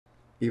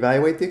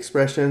Evaluate the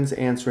expressions,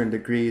 answer in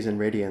degrees and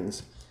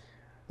radians.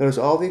 Notice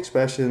all the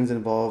expressions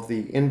involve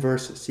the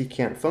inverse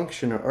secant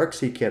function or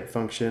arcsecant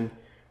function.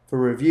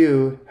 For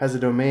review, has a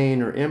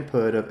domain or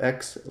input of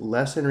x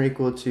less than or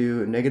equal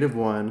to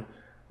 -1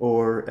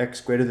 or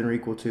x greater than or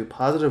equal to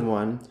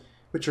 +1,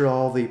 which are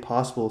all the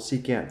possible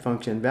secant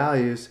function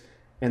values,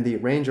 and the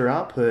range or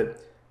output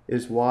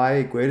is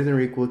y greater than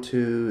or equal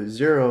to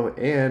 0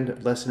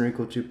 and less than or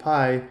equal to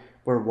pi,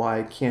 where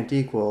y can't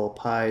equal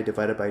pi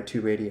divided by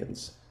 2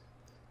 radians.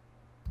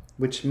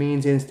 Which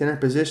means in standard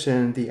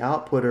position, the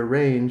output or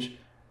range,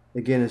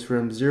 again, is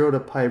from 0 to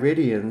pi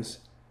radians,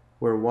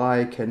 where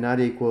y cannot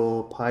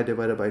equal pi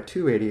divided by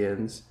 2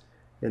 radians,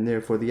 and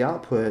therefore the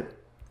output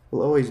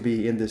will always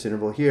be in this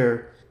interval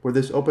here, where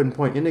this open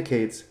point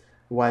indicates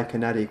y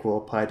cannot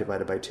equal pi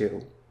divided by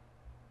 2.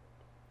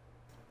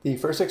 The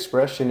first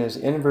expression is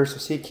inverse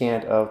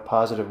secant of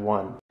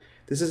 +1.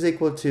 This is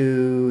equal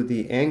to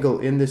the angle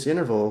in this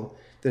interval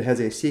that has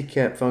a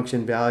secant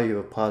function value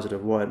of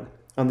 +1.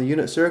 On the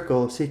unit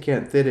circle,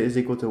 secant theta is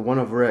equal to 1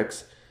 over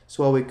x,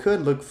 so while we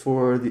could look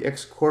for the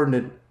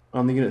x-coordinate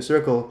on the unit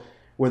circle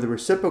where the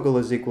reciprocal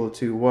is equal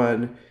to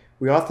 1,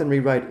 we often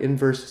rewrite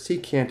inverse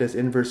secant as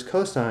inverse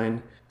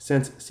cosine,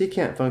 since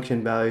secant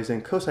function values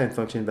and cosine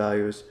function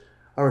values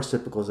are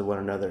reciprocals of one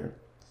another.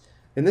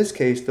 In this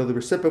case, though the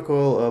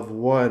reciprocal of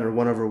 1, or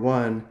 1 over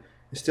 1,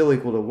 is still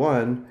equal to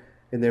 1,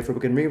 and therefore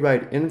we can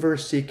rewrite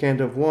inverse secant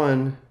of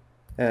 1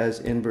 as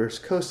inverse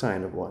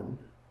cosine of 1.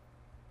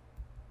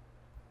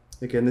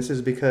 Again, this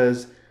is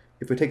because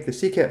if we take the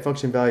secant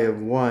function value of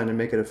 1 and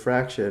make it a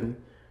fraction,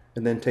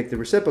 and then take the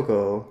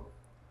reciprocal,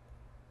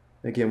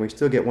 again, we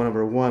still get 1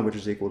 over 1, which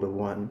is equal to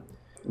 1.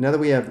 Now that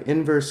we have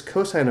inverse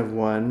cosine of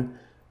 1,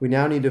 we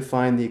now need to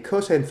find the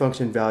cosine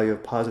function value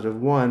of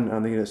 +1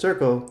 on the unit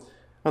circle.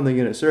 On the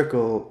unit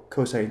circle,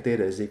 cosine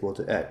theta is equal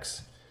to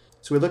x.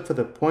 So we look for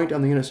the point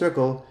on the unit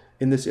circle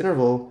in this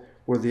interval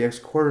where the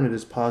x-coordinate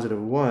is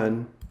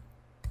 +1,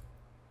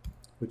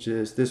 which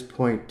is this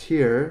point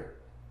here,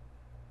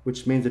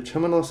 which means the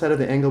terminal side of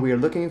the angle we are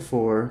looking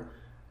for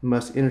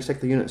must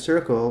intersect the unit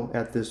circle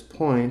at this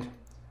point,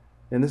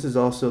 and this is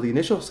also the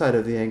initial side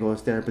of the angle in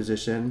standard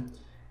position,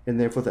 and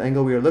therefore the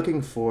angle we are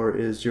looking for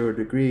is 0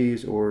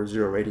 degrees or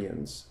 0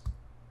 radians.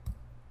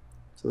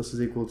 So this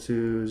is equal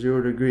to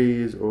 0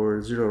 degrees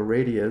or 0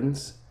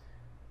 radians,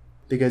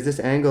 because this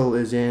angle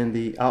is in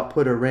the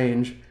output or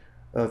range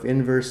of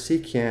inverse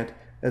secant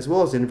as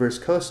well as inverse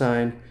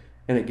cosine,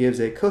 and it gives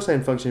a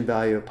cosine function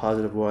value of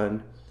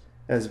 +1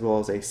 as well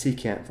as a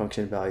secant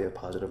function value of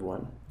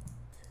 +1.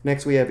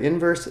 Next we have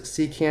inverse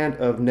secant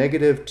of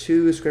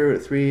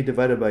 -2√3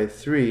 divided by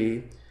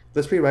 3.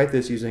 Let's rewrite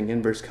this using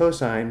inverse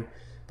cosine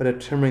by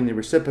determining the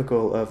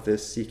reciprocal of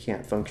this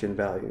secant function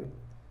value.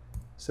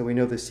 So we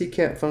know the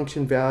secant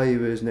function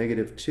value is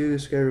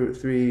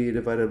 -2√3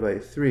 divided by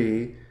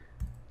 3.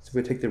 So if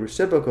we take the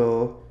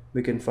reciprocal,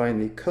 we can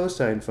find the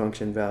cosine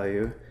function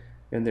value,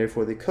 and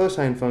therefore the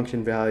cosine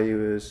function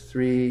value is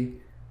 3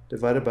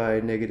 divided by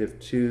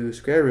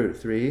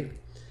 -2√3.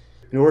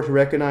 In order to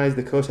recognize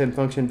the cosine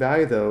function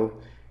value, though,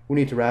 we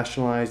need to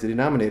rationalize the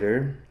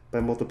denominator by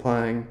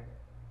multiplying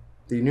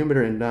the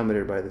numerator and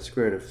denominator by the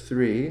square root of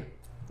 3.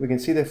 We can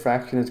see the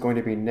fraction is going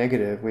to be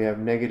negative. We have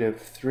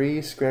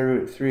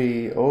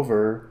 -3√3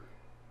 over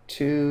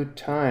 2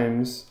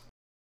 times,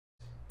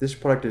 this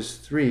product is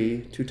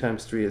 3, 2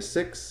 times 3 is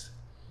 6.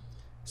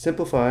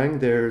 Simplifying,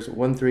 there's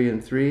 1 3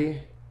 and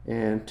 3,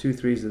 and 2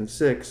 3s and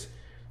 6.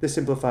 This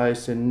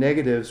simplifies to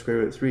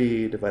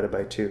 -3 divided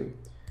by 2,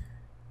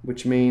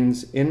 which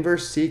means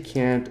inverse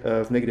secant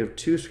of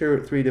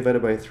 -2√3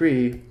 divided by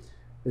 3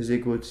 is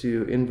equal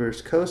to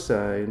inverse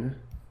cosine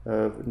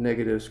of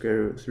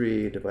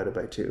 -3 divided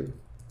by 2.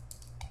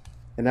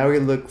 And now we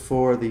look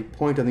for the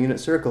point on the unit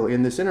circle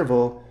in this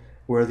interval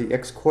where the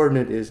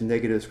x-coordinate is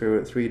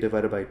 -3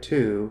 divided by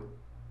 2,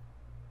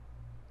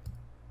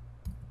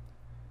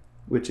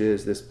 which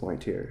is this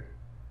point here.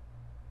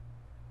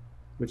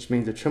 Which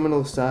means the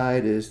terminal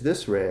side is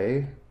this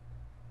ray.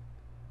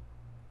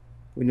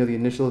 We know the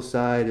initial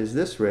side is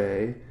this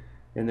ray,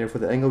 and therefore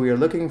the angle we are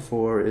looking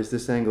for is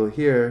this angle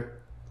here,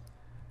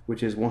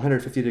 which is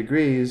 150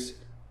 degrees,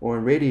 or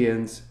in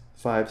radians,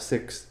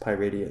 5/6 pi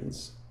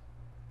radians.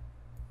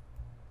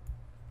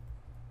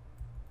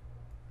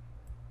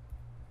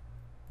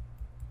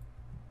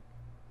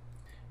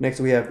 Next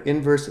we have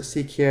inverse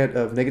secant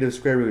of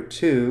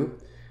 -2,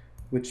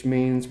 which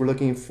means we're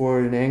looking for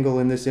an angle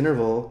in this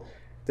interval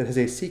that has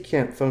a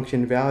secant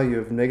function value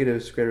of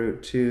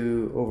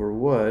 -2 over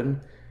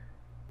 1.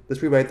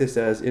 Let's rewrite this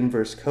as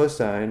inverse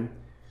cosine.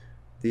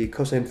 The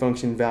cosine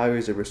function value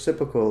is a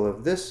reciprocal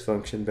of this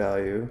function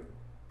value,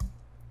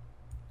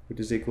 which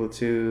is equal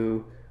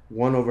to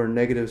 1 over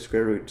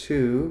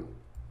 -2.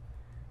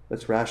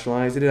 Let's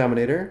rationalize the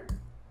denominator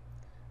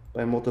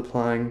by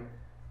multiplying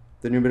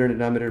the numerator and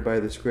denominator by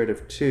the square root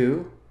of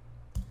 2.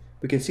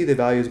 We can see the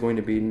value is going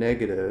to be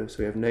negative, so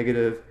we have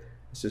negative,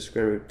 this is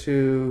square root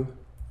 2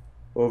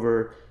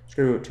 over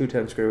square root 2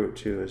 times square root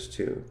 2 is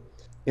 2.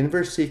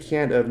 Inverse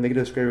secant of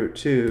negative square root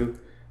 2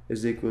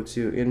 is equal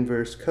to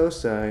inverse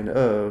cosine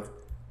of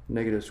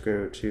negative square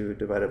root 2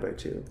 divided by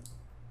 2.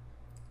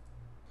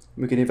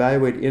 We can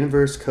evaluate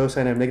inverse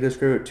cosine of negative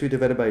square root 2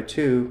 divided by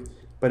 2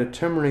 by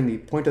determining the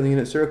point on the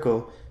unit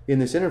circle in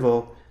this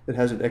interval that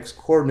has an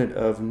x-coordinate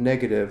of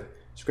negative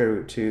square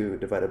root 2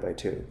 divided by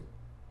 2,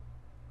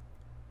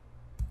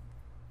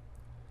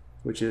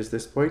 which is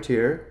this point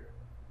here.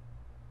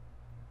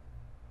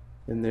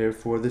 And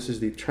therefore, this is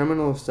the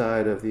terminal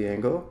side of the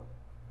angle.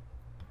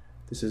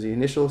 This is the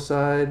initial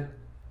side,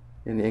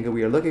 and the angle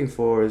we are looking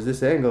for is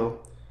this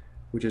angle,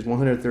 which is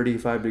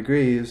 135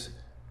 degrees,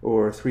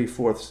 or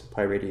 3/4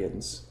 pi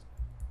radians.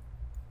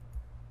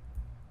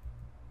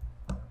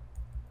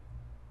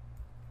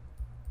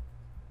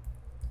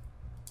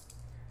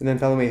 And then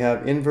finally, we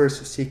have inverse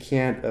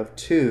secant of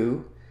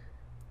 2.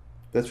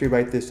 Let's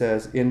rewrite this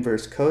as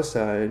inverse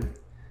cosine.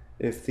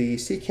 If the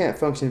secant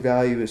function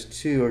value is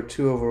 2, or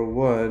 2 over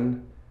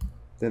 1,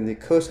 then the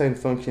cosine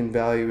function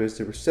value is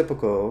the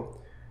reciprocal,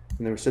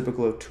 and the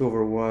reciprocal of 2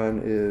 over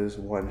 1 is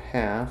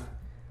 1/2,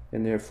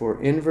 and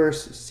therefore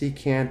inverse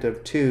secant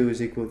of 2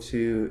 is equal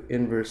to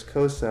inverse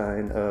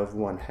cosine of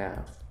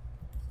 1/2.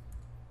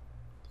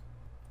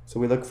 So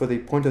we look for the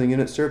point on the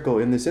unit circle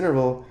in this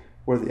interval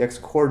where the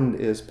x-coordinate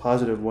is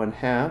positive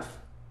 1/2,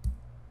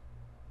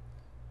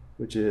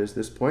 which is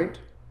this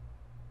point.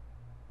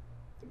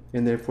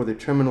 And therefore the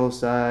terminal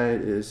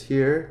side is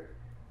here,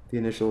 the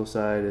initial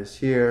side is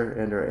here,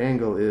 and our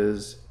angle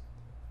is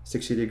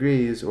 60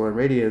 degrees, or in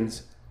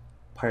radians,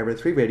 pi over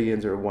 3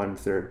 radians, or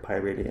 1/3 pi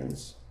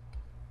radians.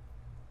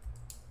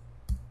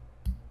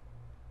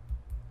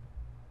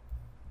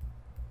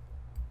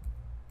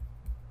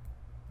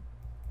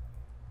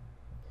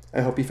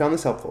 I hope you found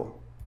this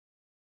helpful.